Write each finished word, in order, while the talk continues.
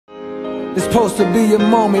It's supposed to be a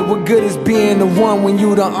moment. What good is being the one when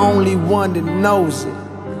you the only one that knows it?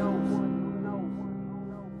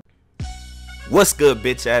 What's good,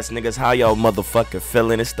 bitch ass niggas? How y'all motherfucking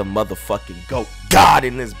feeling? It's the motherfucking GOAT God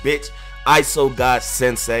in this bitch. ISO God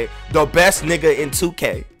Sensei, the best nigga in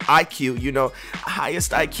 2K. IQ, you know,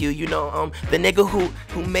 highest IQ, you know, the nigga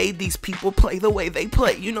who made these people play the way they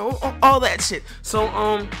play, you know, all that shit. So,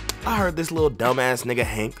 I heard this little dumbass nigga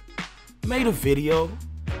Hank made a video,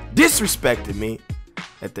 disrespected me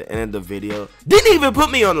at the end of the video, didn't even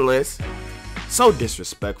put me on the list. So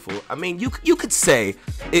disrespectful. I mean, you could say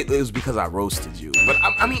it was because I roasted you, but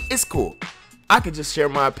I mean, it's cool. I could just share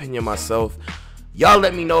my opinion myself. Y'all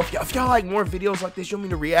let me know if y'all like more videos like this. You want me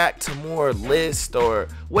to react to more lists or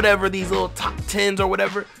whatever, these little top 10s or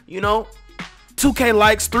whatever, you know, 2K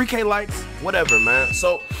likes, 3K likes, whatever, man.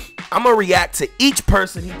 So I'm gonna react to each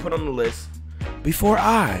person he put on the list before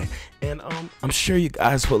and I'm sure you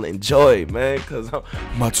guys will enjoy, man, because I'm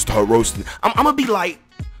about to start roasting. I'm gonna be light,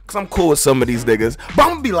 because I'm cool with some of these niggas, but I'm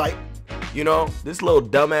gonna be light. You know, this little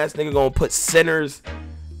dumbass nigga gonna put centers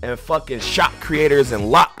and fucking shot creators and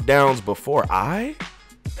lockdowns before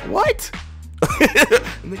what?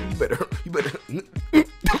 Nigga, you better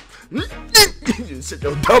shut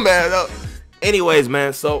your dumb ass up. Anyways,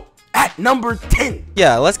 man, so at number 10.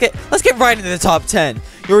 Yeah, let's get right into the top 10.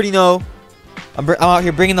 You already know I'm out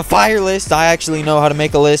here bringing the fire list. I actually know how to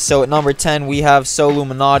make a list. So at number 10 we have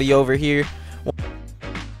SoLuminati over here.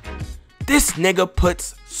 This nigga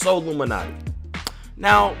puts SoLuminati.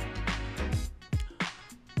 Now,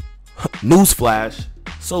 newsflash,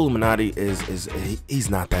 SoLuminati he's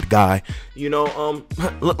not that guy. You know,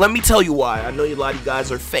 let me tell you why. I know a lot of you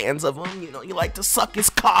guys are fans of him. You know, you like to suck his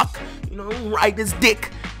cock, you know, ride his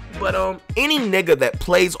dick. But any nigga that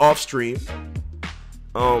plays off stream,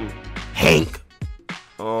 Hank,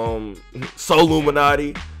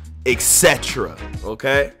 SoLuminati, etc.,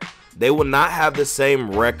 okay, they will not have the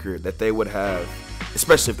same record that they would have,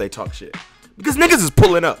 especially if they talk shit. Because niggas is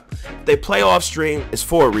pulling up. They play off stream is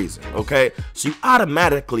for a reason, okay? So you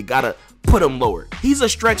automatically gotta put him lower. He's a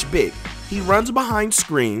stretch big. He runs behind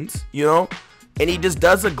screens, you know, and he just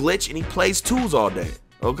does a glitch and he plays tools all day,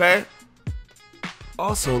 okay?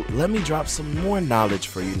 Also, let me drop some more knowledge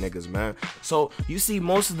for you niggas, man. So you see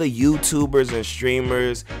most of the YouTubers and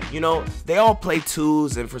streamers, you know, they all play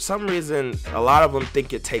twos, and for some reason a lot of them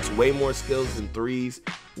think it takes way more skills than threes,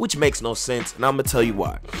 which makes no sense, and I'm gonna tell you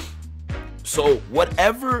why. So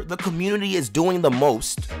whatever the community is doing the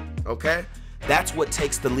most, okay, that's what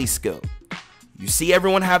takes the least skill. You see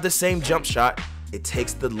everyone have the same jump shot, it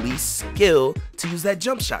takes the least skill to use that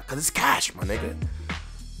jump shot, because it's cash, my nigga.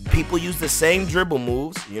 People use the same dribble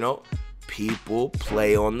moves, you know. People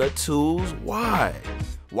play on the tools. Why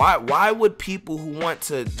would people who want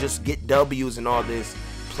to just get W's and all this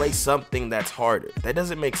play something that's harder? That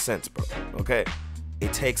doesn't make sense, bro. Okay,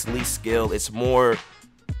 it takes least skill. It's more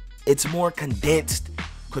condensed,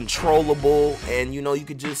 controllable, and you know, you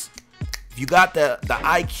could just, if you got the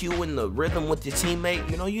IQ and the rhythm with your teammate,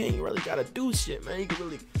 you know, you ain't really gotta do shit, man. You can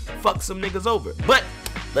really fuck some niggas over. But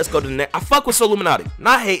let's go to the next. I fuck with SoLuminati.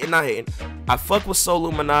 Not hating. I fuck with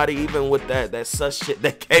SoLuminati, even with that sus shit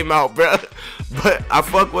that came out, bro. But I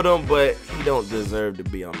fuck with him, but he don't deserve to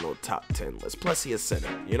be on no top 10 list. Plus he a center,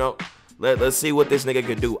 you know. Let's see what this nigga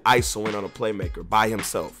can do ISOing on a playmaker by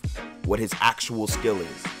himself, what his actual skill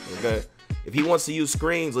is, okay? If he wants to use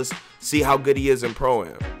screens, let's see how good he is in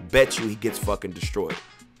Pro-Am. Bet you he gets fucking destroyed.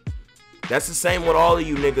 That's the same with all of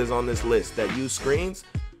you niggas on this list that use screens.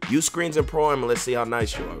 Use screens in Pro-Am and let's see how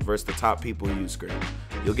nice you are versus the top people who use screens.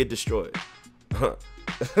 You'll get destroyed.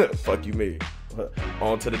 Fuck you me.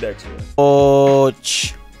 On to the next one.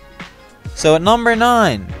 Ouch. So at number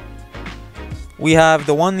 9, we have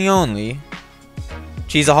the one, the only,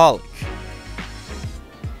 Cheeseaholic.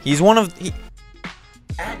 He's one of...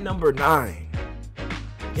 At number 9,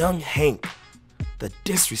 young Hank, the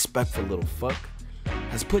disrespectful little fuck,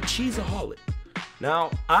 has put Cheeseaholic.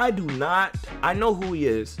 Now, I know who he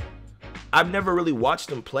is. I've never really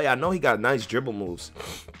watched him play. I know he got nice dribble moves.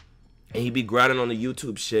 And he be grinding on the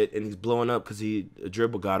YouTube shit, and he's blowing up because he a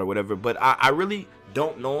dribble god or whatever. But I really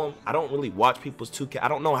don't know him. I don't really watch people's 2K. I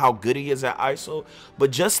don't know how good he is at ISO.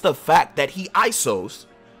 But just the fact that he ISOs,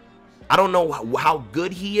 I don't know how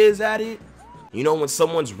good he is at it. You know, when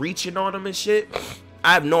someone's reaching on him and shit,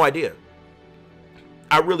 I have no idea.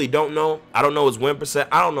 I really don't know. I don't know his win percent.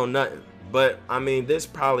 I don't know nothing. But, I mean, this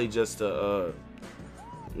probably just a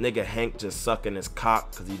nigga Hank just sucking his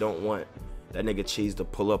cock because he don't want that nigga Cheese to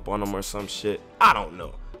pull up on him or some shit. I don't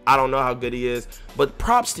know. I don't know how good he is. But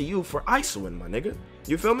props to you for ISOing, my nigga.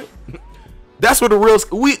 You feel me? That's where the real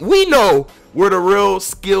we know where the real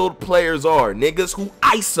skilled players are. Niggas who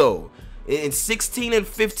ISO. In 16 and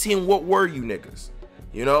 15, what were you niggas?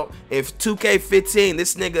 You know, if 2K15,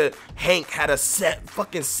 this nigga Hank had a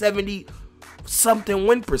fucking 70 something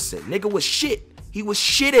win percent. Nigga was shit. He was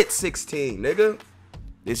shit at 16, nigga.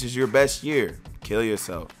 This is your best year. Kill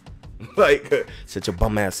yourself. Like, shut your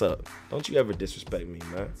bum ass up. Don't you ever disrespect me,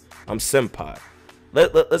 man. I'm senpai.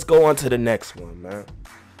 Let's go on to the next one, man.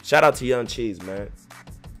 Shout out to Young Cheese, man.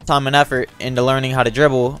 Time and effort into learning how to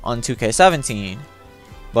dribble on 2K17.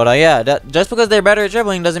 But yeah, just because they're better at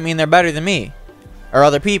dribbling doesn't mean they're better than me or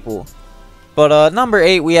other people. But number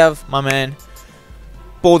 8, we have my man,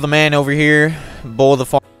 Bull the man over here, Bull the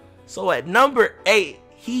farm. So at number 8,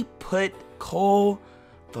 he put Cole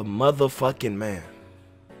the motherfucking man.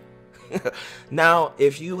 Now,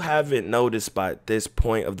 if you haven't noticed by this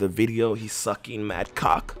point of the video, he's sucking mad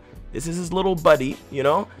cock. This is his little buddy, you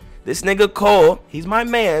know. This nigga Cole, he's my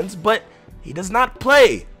man's, but he does not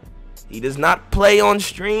play. He does not play on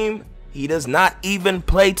stream. He does not even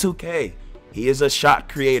play 2K. He is a shot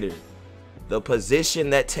creator. The position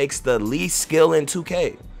that takes the least skill in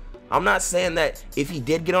 2K. I'm not saying that if he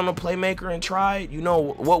did get on a playmaker and try, you know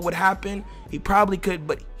what would happen? He probably could,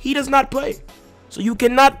 but he does not play. So you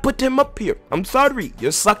cannot put him up here. I'm sorry.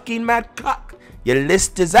 You're sucking mad cock. You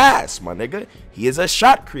list his ass, my nigga. He is a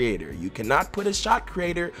shot creator. You cannot put a shot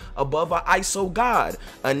creator above an ISO god.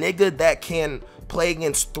 A nigga that can play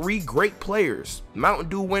against 3 great players, Mountain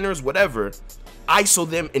Dew winners, whatever, ISO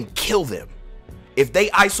them and kill them. If they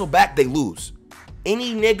ISO back, they lose.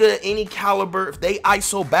 Any nigga, any caliber, if they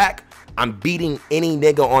ISO back, I'm beating any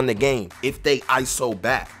nigga on the game if they ISO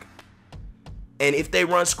back. And if they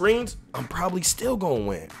run screens, I'm probably still gonna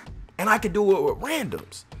win. And I could do it with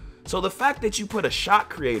randoms. So the fact that you put a shot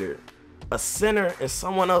creator, a center, and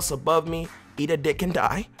someone else above me, eat a dick and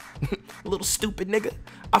die. Little stupid nigga.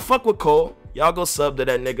 I fuck with Cole. Y'all go sub to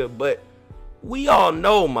that nigga, but we all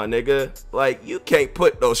know, my nigga, like, you can't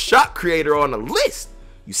put no shot creator on a list.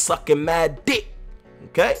 You sucking mad dick,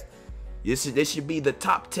 okay? This should be the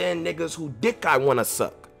top 10 niggas who dick I wanna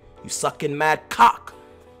suck. You sucking mad cock.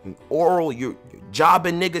 You oral, you're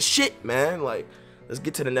jobbing nigga shit, man. Like, let's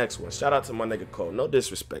get to the next one. Shout out to my nigga Cole. No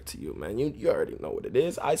disrespect to you, man. You already know what it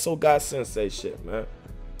is. ISO God Sensei shit, man.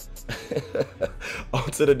 On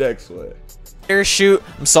to the next one. Shoot,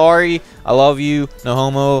 I'm sorry. I love you. No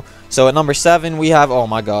homo. So at number 7, we have, oh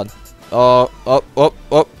my god.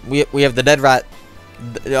 We have the dead rat.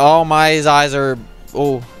 All my eyes are,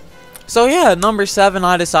 oh. So yeah, at number 7,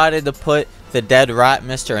 I decided to put the dead rat,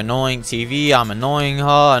 Mr. Annoying TV. I'm annoying,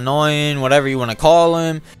 annoying, whatever you want to call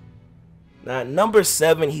him. Now, at number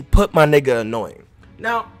 7, he put my nigga Annoying.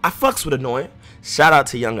 Now, I fucks with Annoying. Shout out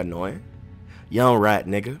to Young Annoying. Young rat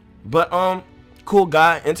nigga. But, cool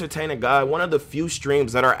guy, entertaining guy. One of the few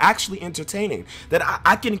streams that are actually entertaining that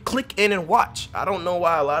I can click in and watch. I don't know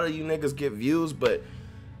why a lot of you niggas get views, but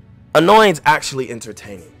Annoying's actually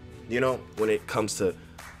entertaining, you know, when it comes to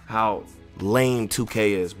how lame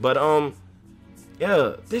 2K is. But,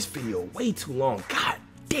 yeah, this video way too long. God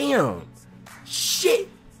damn. Shit.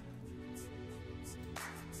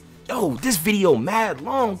 Yo, this video mad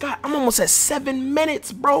long. God, I'm almost at 7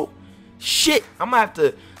 minutes, bro. Shit, I'm gonna have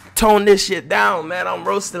to tone this shit down, man. I'm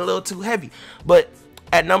roasting a little too heavy. But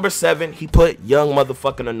at number 7, he put Young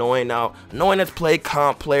motherfucking Annoying. Now, Annoying has played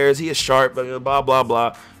comp players. He is sharp, blah, blah,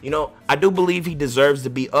 blah. You know, I do believe he deserves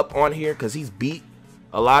to be up on here because he's beat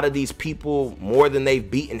a lot of these people more than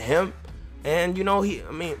they've beaten him. And, you know,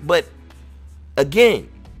 but again,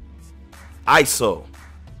 ISO,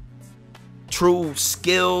 true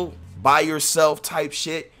skill, by yourself type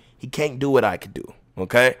shit, he can't do what I could do,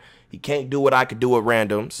 okay? He can't do what I could do with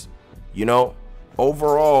randoms, you know?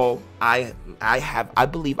 Overall, I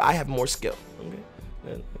believe I have more skill,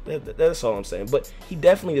 okay? That's all I'm saying. But he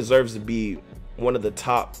definitely deserves to be one of the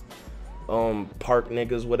top park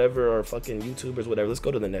niggas, whatever, or fucking YouTubers, whatever. Let's go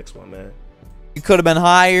to the next one, man. You could have been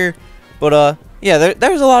higher. But, yeah,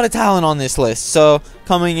 there's a lot of talent on this list. So,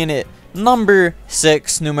 coming in at number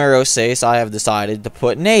 6, numero 6, I have decided to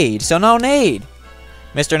put Nade. So, now Nade.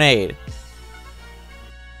 Mr. Nade.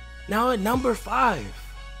 Now, at number 5,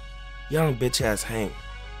 young bitch-ass Hank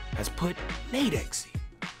has put NadeXy.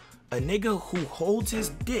 A nigga who holds his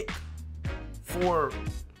dick for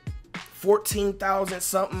 14,000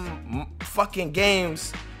 something fucking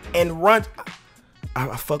games and runs...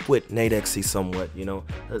 I fuck with NadeXy somewhat, you know.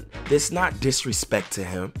 This not disrespect to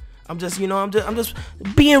him. I'm just, you know, I'm just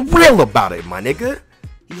being real about it, my nigga.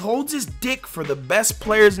 He holds his dick for the best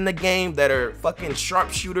players in the game that are fucking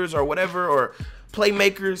sharpshooters or whatever, or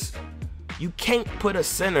playmakers. You can't put a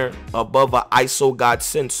center above a ISO God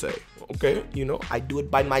Sensei okay? You know, I do it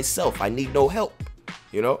by myself. I need no help.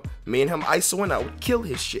 You know, me and him ISOing, I would kill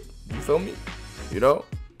his shit. You feel me? You know,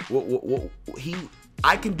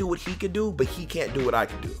 I can do what he can do, but he can't do what I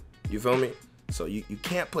can do. You feel me? So you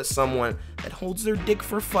can't put someone that holds their dick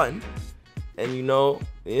for fun, and you know,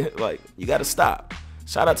 like, you gotta stop.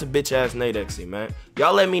 Shout out to bitch ass NateXE, man.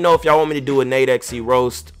 Y'all let me know if y'all want me to do a NateXE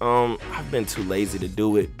roast. I've been too lazy to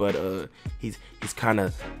do it, but he's kind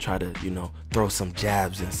of try to, you know, throw some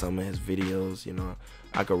jabs in some of his videos. You know,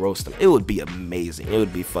 I could roast him. It would be amazing. It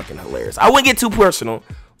would be fucking hilarious. I wouldn't get too personal,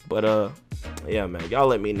 but yeah, man. Y'all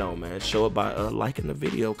let me know, man. Show it by liking the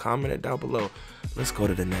video, comment it down below. Let's go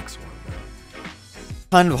to the next one, man.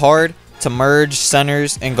 Kind of hard to merge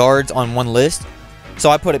centers and guards on one list, so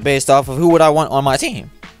I put it based off of who would I want on my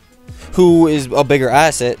team, who is a bigger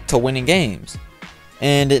asset to winning games.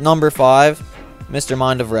 And at number 5, Mr.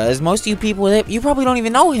 Mind of Rez. Most of you people, you probably don't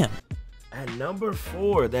even know him. At number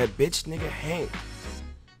 4, that bitch nigga Hank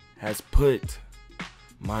has put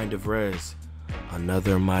Mind of Rez,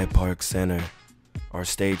 another MyPARK center or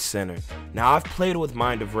stage center. Now, I've played with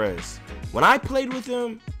Mind of Rez. When I played with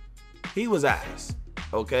him, he was ass.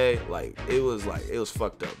 Okay, like it was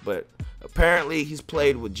fucked up. But apparently he's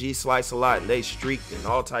played with G Slice a lot, and they streaked and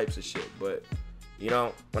all types of shit. But you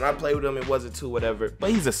know, when I played with him, it wasn't too whatever. But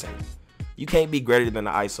he's the same. You can't be greater than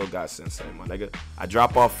the ISO God Sensei, my nigga. I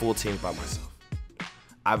drop off full teams by myself.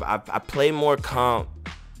 I play more comp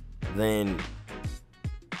than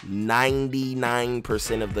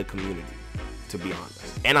 99% of the community, to be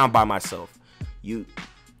honest. And I'm by myself.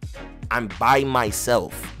 I'm by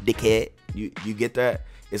myself, dickhead. You get that?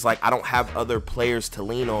 It's like I don't have other players to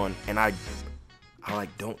lean on, and I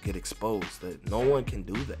like don't get exposed. That no one can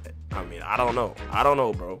do that. I mean, I don't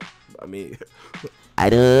know, bro. I mean, I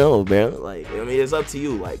don't know, bro. Like, I mean, it's up to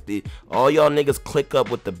you. Like, all y'all niggas click up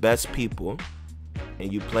with the best people,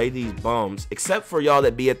 and you play these bums. Except for y'all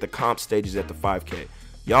that be at the comp stages at the 5K.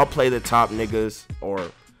 Y'all play the top niggas or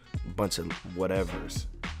a bunch of whatevers,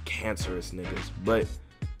 cancerous niggas, but.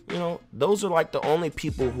 You know, those are like the only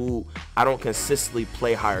people who I don't consistently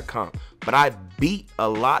play higher comp. But I beat a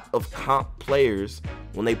lot of comp players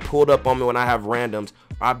when they pulled up on me when I have randoms.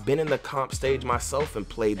 I've been in the comp stage myself and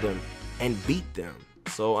played them and beat them.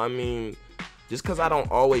 So, I mean, just because I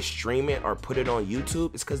don't always stream it or put it on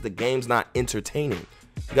YouTube, it's because the game's not entertaining.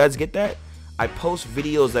 You guys get that? I post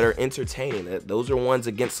videos that are entertaining. Those are ones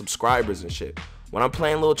against subscribers and shit. When I'm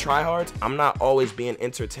playing little tryhards, I'm not always being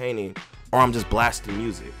entertaining, or I'm just blasting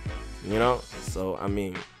music, you know? So, I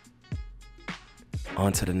mean,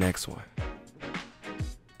 on to the next one.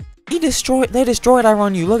 They destroyed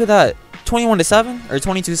IRONU. Look at that. 21-7 or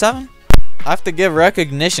 22-7. I have to give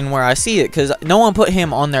recognition where I see it, because no one put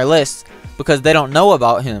him on their list because they don't know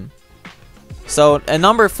about him. So, at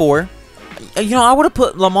number 4, you know, I would have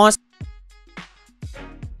put Lamont.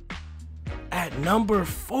 At number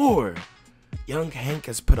 4, Young Hank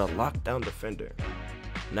has put a lockdown defender.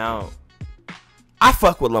 Now, I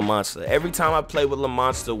fuck with LaMonster. Every time I play with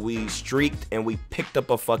LaMonster, we streaked and we picked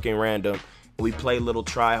up a fucking random. We play little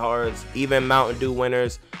tryhards, even Mountain Dew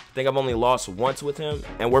winners. I think I've only lost once with him,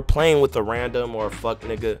 and we're playing with a random or a fuck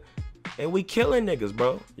nigga, and we killing niggas,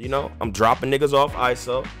 bro. You know, I'm dropping niggas off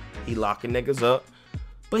ISO. He locking niggas up,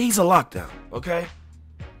 but he's a lockdown, okay?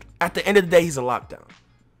 At the end of the day, he's a lockdown.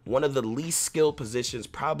 One of the least skilled positions,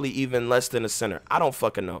 probably even less than a center. I don't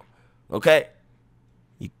fucking know, okay?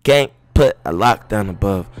 You can't put a lockdown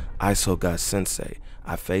above ISO God Sensei.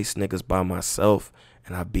 I face niggas by myself,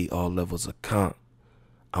 and I beat all levels of comp.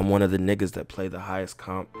 I'm one of the niggas that play the highest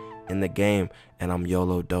comp in the game, and I'm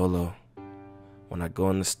YOLO Dolo. When I go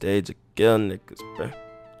on the stage, I kill niggas, bruh.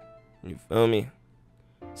 You feel me?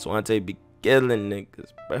 SwantE be killing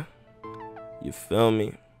niggas, bruh. You feel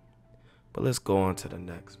me? But let's go on to the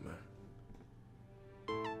next, man.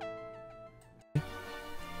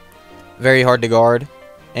 Very hard to guard,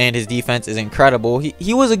 and his defense is incredible.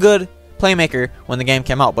 He was a good playmaker when the game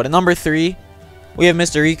came out. But at number 3, we have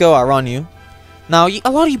Mr. Rico IRONU. Now,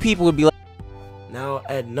 a lot of you people would be like... Now,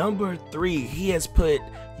 at number 3, he has put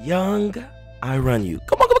Young IRONU.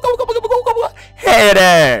 Come on. Head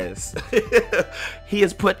ass. He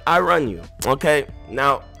has put IRONU. Okay,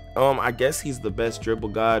 now... I guess he's the best dribble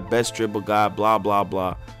god, blah, blah,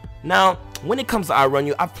 blah. Now, when it comes to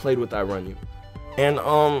IRONU, I've played with IRONU. And,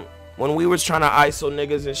 when we was trying to ISO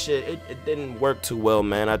niggas and shit, it didn't work too well,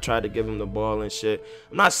 man. I tried to give him the ball and shit.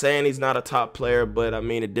 I'm not saying he's not a top player, but, I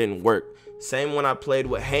mean, it didn't work. Same when I played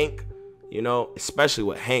with Hank, you know, especially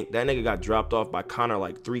with Hank. That nigga got dropped off by Connor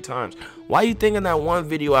like 3 times. Why you thinking that one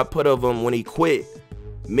video I put of him when he quit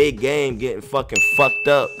mid-game getting fucking fucked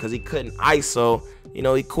up because he couldn't ISO? You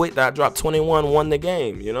know, he quit. I dropped 21, won the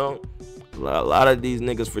game. You know, a lot of these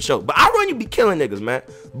niggas for sure. But I run you be killing niggas, man.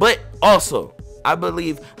 But also, I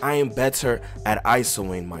believe I am better at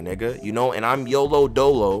ISOing, my nigga. You know, and I'm YOLO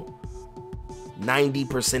Dolo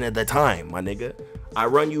 90% of the time, my nigga. I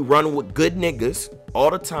run with good niggas all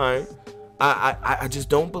the time. I just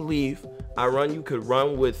don't believe you could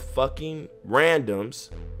run with fucking randoms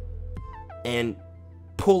and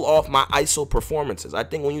pull off my ISO performances. I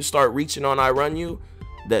think when you start reaching on you,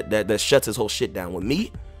 that shuts his whole shit down. With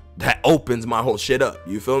me, that opens my whole shit up.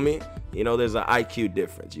 You feel me? You know, there's an IQ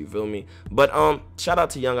difference. You feel me? But shout out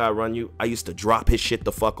to Young You. I used to drop his shit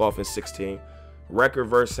the fuck off in 16. Record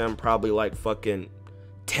verse him probably like fucking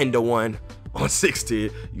 10-1 on 16.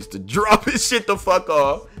 Used to drop his shit the fuck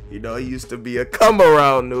off. You know, he used to be a come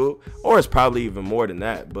around noob, or it's probably even more than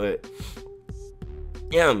that. But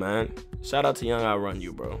yeah, man, shout out to Young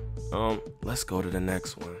You, bro. Let's go to the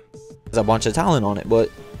next one. There's a bunch of talent on it,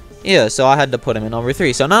 but yeah, so I had to put him in number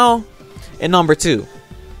 3. So now in number 2,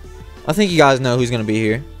 I think you guys know who's gonna be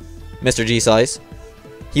here, Mr. G Slice.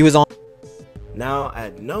 He was on. Now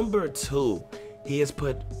at number 2, he has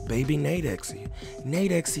put baby NateXE.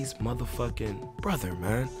 NateXE's motherfucking brother,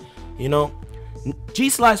 man. You know, G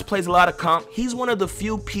Slice plays a lot of comp. He's one of the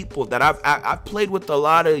few people that I've played with. A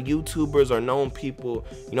lot of YouTubers or known people.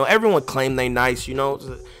 You know, everyone claim they nice. You know,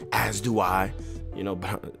 as do I. You know,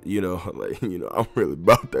 but I'm really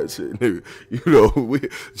about that shit, nigga. You know,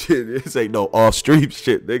 this ain't no off street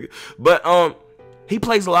shit, nigga. But he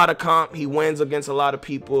plays a lot of comp. He wins against a lot of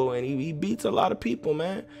people, and he beats a lot of people,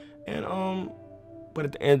 man. And but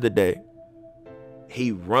at the end of the day,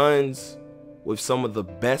 he runs with some of the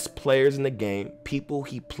best players in the game, people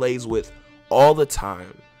he plays with all the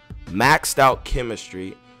time, maxed out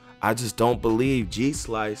chemistry. I just don't believe G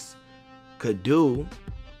Slice could do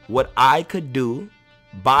what I could do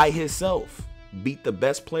by himself. Beat the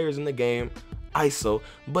best players in the game, ISO.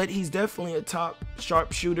 But he's definitely a top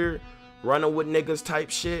sharpshooter, running with niggas type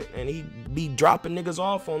shit, and he be dropping niggas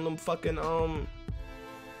off on them fucking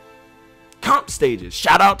comp stages.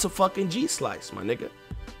 Shout out to fucking G Slice, my nigga.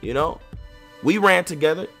 You know, we ran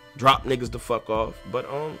together, dropped niggas the fuck off. But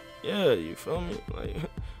yeah, you feel me? Like,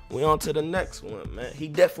 we on to the next one, man. He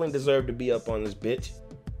definitely deserved to be up on this bitch.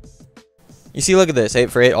 You see, look at this,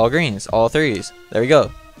 8 for 8, all greens, all threes. There we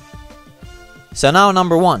go. So now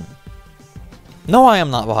number 1. No, I am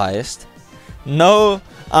not biased. No,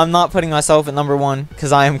 I'm not putting myself at number 1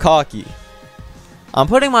 because I am cocky. I'm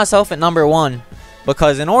putting myself at number 1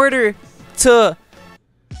 because in order to...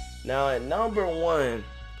 Now at number 1,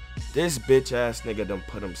 this bitch ass nigga done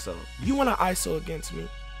put himself. You want to ISO against me?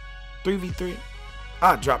 3v3?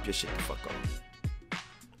 I'll drop your shit the fuck off.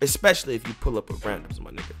 Especially if you pull up with randoms,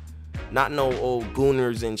 my nigga. Not no old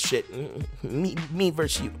gooners and shit. Me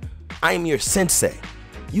versus you. I am your sensei.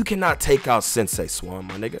 You cannot take out Sensei Swan,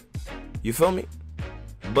 my nigga. You feel me?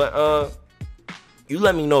 But you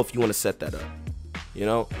let me know if you want to set that up. You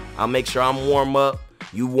know, I'll make sure I'm warm up.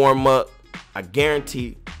 You warm up. I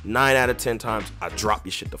guarantee 9 out of 10 times I drop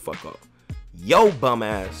your shit the fuck off. Yo bum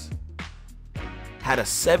ass had a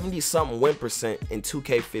 70-something win percent in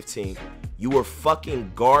 2K15. You were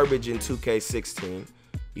fucking garbage in 2K16.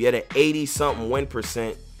 You had an 80-something win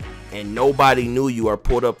percent and nobody knew you or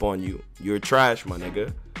pulled up on you. You're trash, my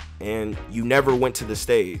nigga. And you never went to the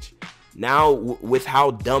stage. Now, with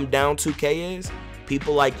how dumbed down 2K is,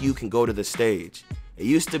 people like you can go to the stage. It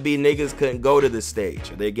used to be niggas couldn't go to the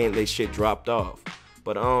stage. They getting their shit dropped off.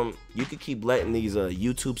 But you could keep letting these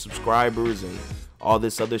YouTube subscribers and all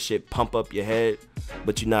this other shit pump up your head,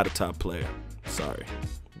 but you're not a top player. Sorry.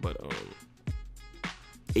 But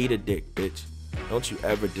eat a dick, bitch. Don't you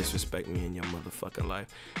ever disrespect me in your motherfucking life.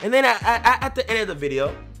 And then at the end of the video,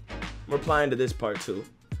 I'm replying to this part too.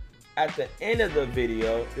 At the end of the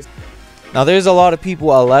video, now there's a lot of people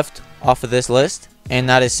I left off of this list, and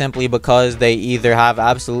that is simply because they either have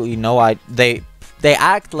absolutely no idea, they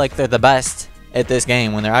act like they're the best at this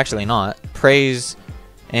game when they're actually not. Praise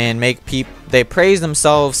and make people, they praise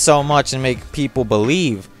themselves so much and make people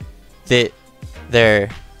believe that they're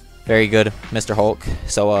very good, Mr. Hulk.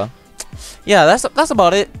 So yeah, that's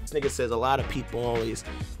about it. This nigga says a lot of people always,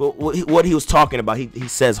 what he was talking about, he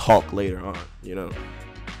says Hulk later on, you know.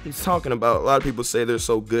 He's talking about a lot of people say they're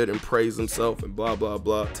so good and praise themselves and blah, blah,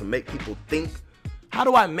 blah to make people think. How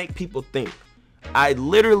do I make people think? I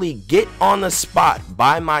literally get on the spot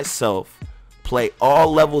by myself, play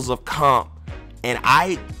all levels of comp, and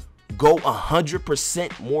I go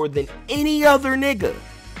 100% more than any other nigga.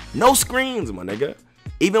 No screens, my nigga.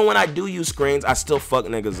 Even when I do use screens, I still fuck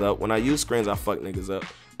niggas up. When I use screens, I fuck niggas up.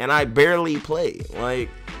 And I barely play. Like,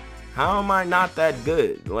 How am I not that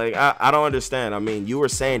good? Like, I don't understand. I mean, you were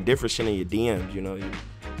saying different shit in your DMs, you know. You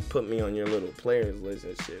put me on your little players list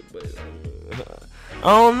and shit, but I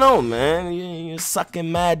don't know, man. You're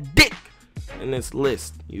sucking mad dick in this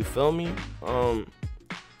list. You feel me?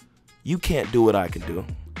 You can't do what I can do.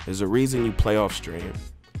 There's a reason you play off stream.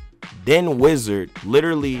 Den Wizard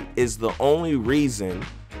literally is the only reason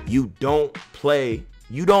you don't play.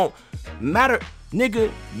 You don't matter.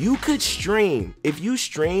 Nigga, you could stream. If you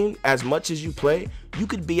stream as much as you play, you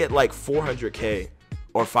could be at like 400K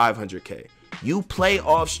or 500K. You play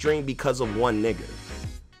off stream because of one nigga.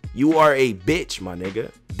 You are a bitch, my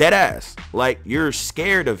nigga. Dead ass. Like, you're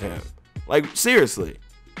scared of him. Like, seriously.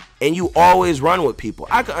 And you always run with people.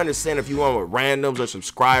 I can understand if you run with randoms or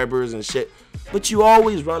subscribers and shit, but you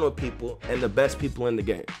always run with people and the best people in the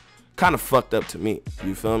game. Kind of fucked up to me.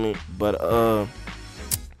 You feel me? But,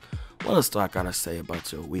 what else do I gotta say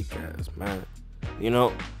about your weak ass, man? You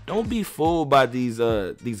know, don't be fooled by these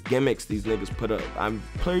gimmicks these niggas put up. I'm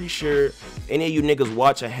pretty sure any of you niggas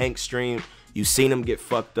watch a Hank stream, you seen him get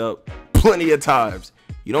fucked up plenty of times.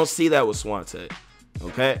 You don't see that with SwantE,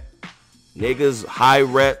 okay? Niggas, high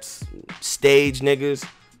reps, stage niggas.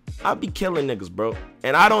 I be killing niggas, bro.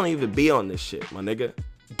 And I don't even be on this shit, my nigga.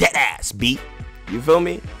 Dead ass, B. You feel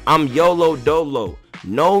me? I'm YOLO Dolo.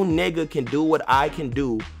 No nigga can do what I can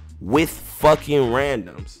do with fucking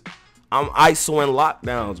randoms. I'm ISOing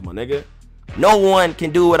lockdowns, my nigga. No one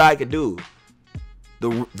can do what I can do.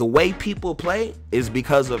 The way people play is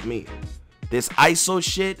because of me. This ISO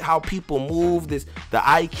shit, how people move, the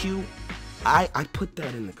IQ, I put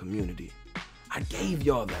that in the community. I gave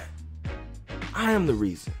y'all that. I am the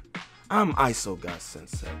reason. I'm ISO God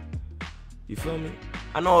Sensei. You feel me?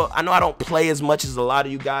 I know I don't play as much as a lot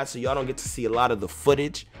of you guys, so y'all don't get to see a lot of the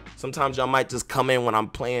footage. Sometimes y'all might just come in when I'm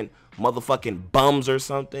playing motherfucking bums or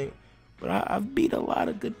something. But I've beat a lot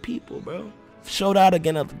of good people, bro. Showed out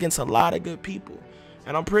again against a lot of good people.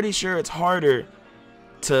 And I'm pretty sure it's harder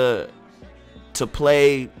to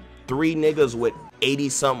play 3 niggas with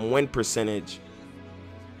 80-something win percentage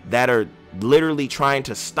that are literally trying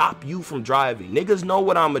to stop you from driving. Niggas know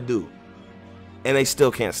what I'ma do, and they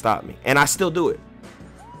still can't stop me. And I still do it.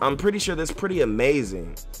 I'm pretty sure that's pretty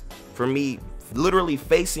amazing for me literally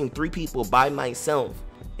facing 3 people by myself.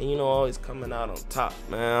 And, you know, always coming out on top,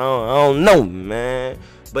 man. I don't know, man.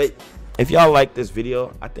 But if y'all like this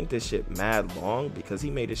video, I think this shit mad long because he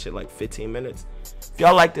made this shit like 15 minutes. If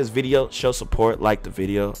y'all like this video, show support, like the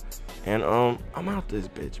video. And I'm out this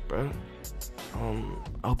bitch, bro.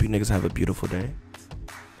 I hope you niggas have a beautiful day.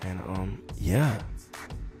 And yeah.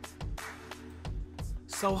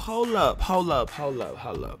 So hold up.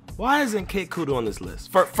 Why isn't Kid Kuda on this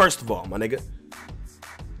list? First of all, my nigga,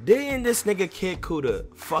 didn't this nigga Kid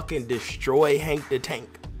Kuda fucking destroy Hank the Tank?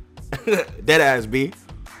 Dead ass B.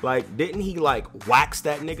 Like, didn't he like wax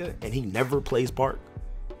that nigga and he never plays Park?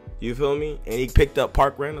 You feel me? And he picked up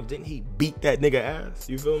Park random. Didn't he beat that nigga ass?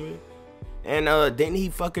 You feel me? And didn't he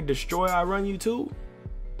fucking destroy I Run You too?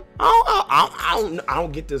 I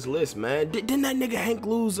don't get this list, man. Didn't that nigga Hank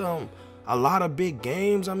lose a lot of big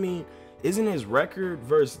games? I mean, isn't his record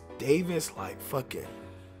versus Davis like fucking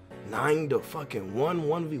 9-1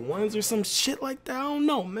 1v1s or some shit like that? I don't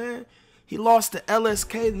know, man. He lost to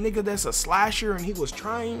LSK, the nigga that's a slasher, and he was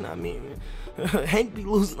trying. I mean, Hank be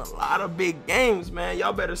losing a lot of big games, man.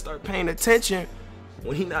 Y'all better start paying attention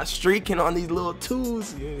when he not streaking on these little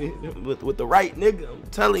twos with the right nigga. I'm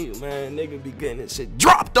telling you, man, nigga be getting this shit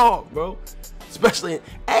dropped off, bro. Especially,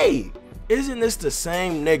 hey, isn't this the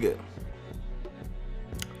same nigga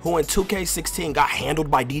who in 2K16 got handled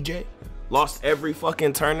by DJ? Lost every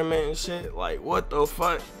fucking tournament and shit? Like, what the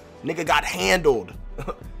fuck? Nigga got handled.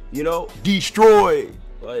 You know, destroyed.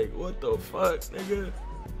 Like, what the fuck, nigga?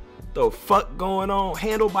 The fuck going on?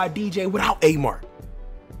 Handled by DJ without A mark.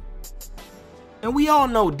 And we all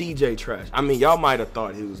know DJ trash. I mean, y'all might have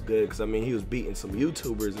thought he was good because, I mean, he was beating some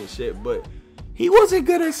YouTubers and shit, but he wasn't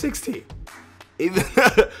good at 16. Even,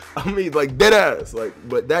 I mean, like, dead ass. Like,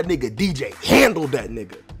 but that nigga DJ handled that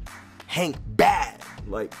nigga. Hank bad.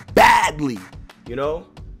 Like, badly. You know?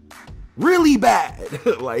 Really bad.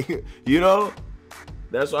 Like, you know?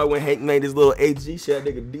 That's why when Hank made his little HG shit,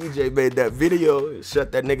 nigga DJ made that video,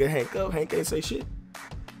 shut that nigga Hank up. Hank ain't say shit.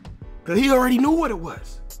 Cause he already knew what it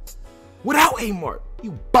was. Without A mark.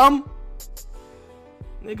 You bum.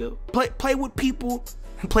 Nigga, play with people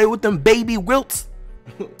and play with them baby wilts.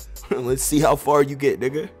 Let's see how far you get,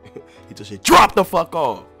 nigga. He just said, drop the fuck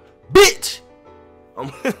off. Bitch!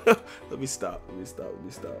 Let me stop.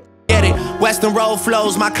 Get it. Western road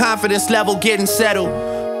flows, my confidence level getting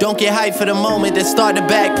settled. Don't get hyped for the moment, then start to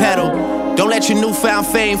backpedal. Don't let your newfound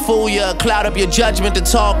fame fool ya, cloud up your judgment to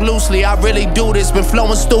talk loosely. I really do this, been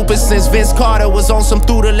flowing stupid since Vince Carter was on some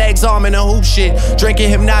through the legs arm and a hoop shit. Drinking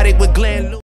hypnotic with Glenn Lewis.